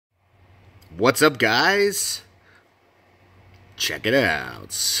What's up, guys? Check it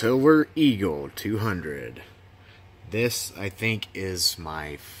out. Silver Eagle 200. This, I think, is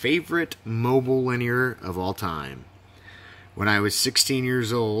my favorite mobile linear of all time. When I was 16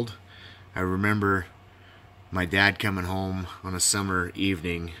 years old, I remember my dad coming home on a summer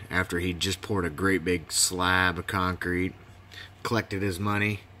evening after he'd just poured a great big slab of concrete, collected his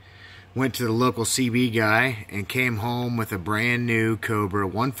money, went to the local CB guy, and came home with a brand new Cobra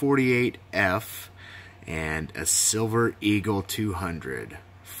 148F and a Silver Eagle 200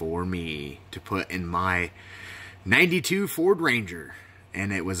 for me to put in my 92 Ford Ranger.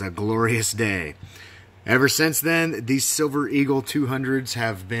 And it was a glorious day. Ever since then, these Silver Eagle 200s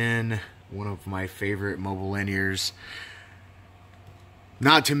have been one of my favorite mobile linears.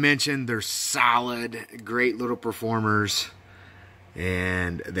 Not to mention, they're solid, great little performers,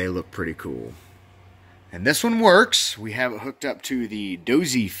 and they look pretty cool. And this one works. We have it hooked up to the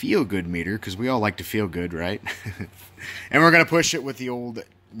Dozy Feel Good meter, because we all like to feel good, right? And we're going to push it with the old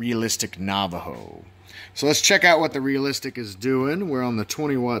Realistic Navajo. So let's check out what the Realistic is doing. We're on the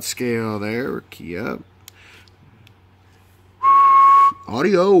 20-watt scale there. Key up.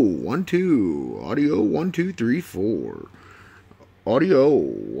 Audio 1 2. Audio 1 2 3 4. Audio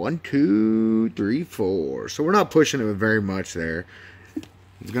 1 2 3 4. So we're not pushing it very much there.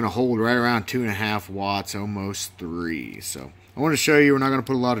 It's going to hold right around 2.5 watts, almost 3. So I want to show you, we're not going to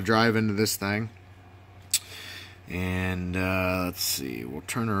put a lot of drive into this thing. And let's see, we'll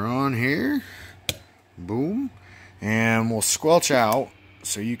turn her on here. Boom. And we'll squelch out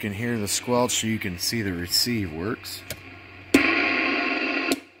so you can hear the squelch, so you can see the receive works.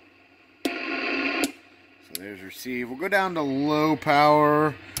 There's receive. We'll go down to low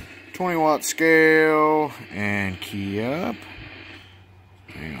power, 20-watt scale, and key up.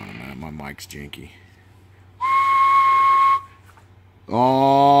 Hang on a minute, my mic's janky.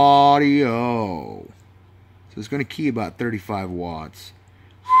 Audio. So it's going to key about 35 watts.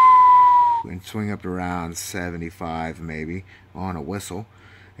 And swing up to around 75 maybe on a whistle.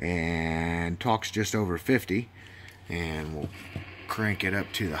 And talks just over 50. And we'll crank it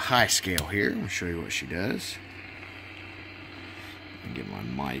up to the high scale here. I'll show you what she does. Let me get my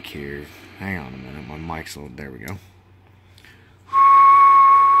mic here. Hang on a minute. My mic's a little... There we go.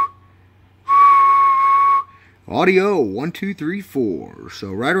 Audio 1 2 3 4.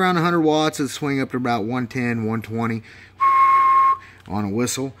 So right around 100 watts. It'll swing up to about 110, 120 on a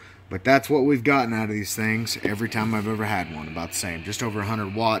whistle. But that's what we've gotten out of these things every time I've ever had one. About the same. Just over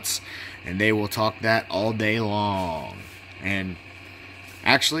 100 watts. And they will talk that all day long. And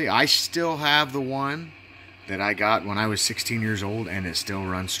actually, I still have the one that I got when I was 16 years old, and it still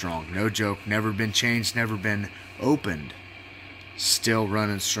runs strong. No joke. Never been changed, never been opened. Still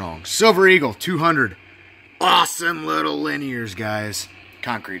running strong. Silver Eagle 200. Awesome little linears, guys.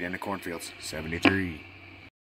 Concrete in the cornfields. 73.